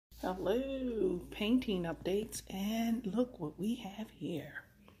Hello, painting updates, and look what we have here.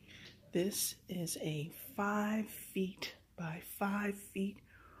 This is a 5 feet by 5 feet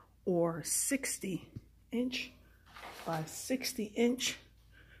or 60-inch by 60-inch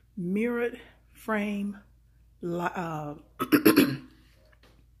mirrored frame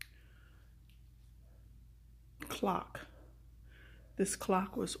clock. This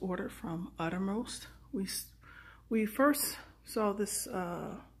clock was ordered from Uttermost. We first saw this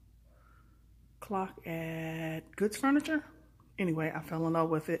clock at Goods Furniture. Anyway, I fell in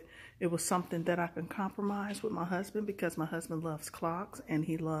love with it. It was something that I can compromise with my husband because my husband loves clocks and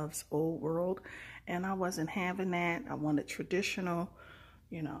he loves old world, and I wasn't having that. I wanted traditional,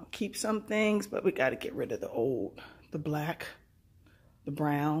 you know, keep some things, but we got to get rid of the old, the black, the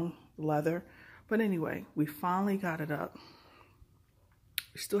brown, leather. But anyway, we finally got it up.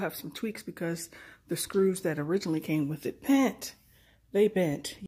 We still have some tweaks because the screws that originally came with it bent. They bent.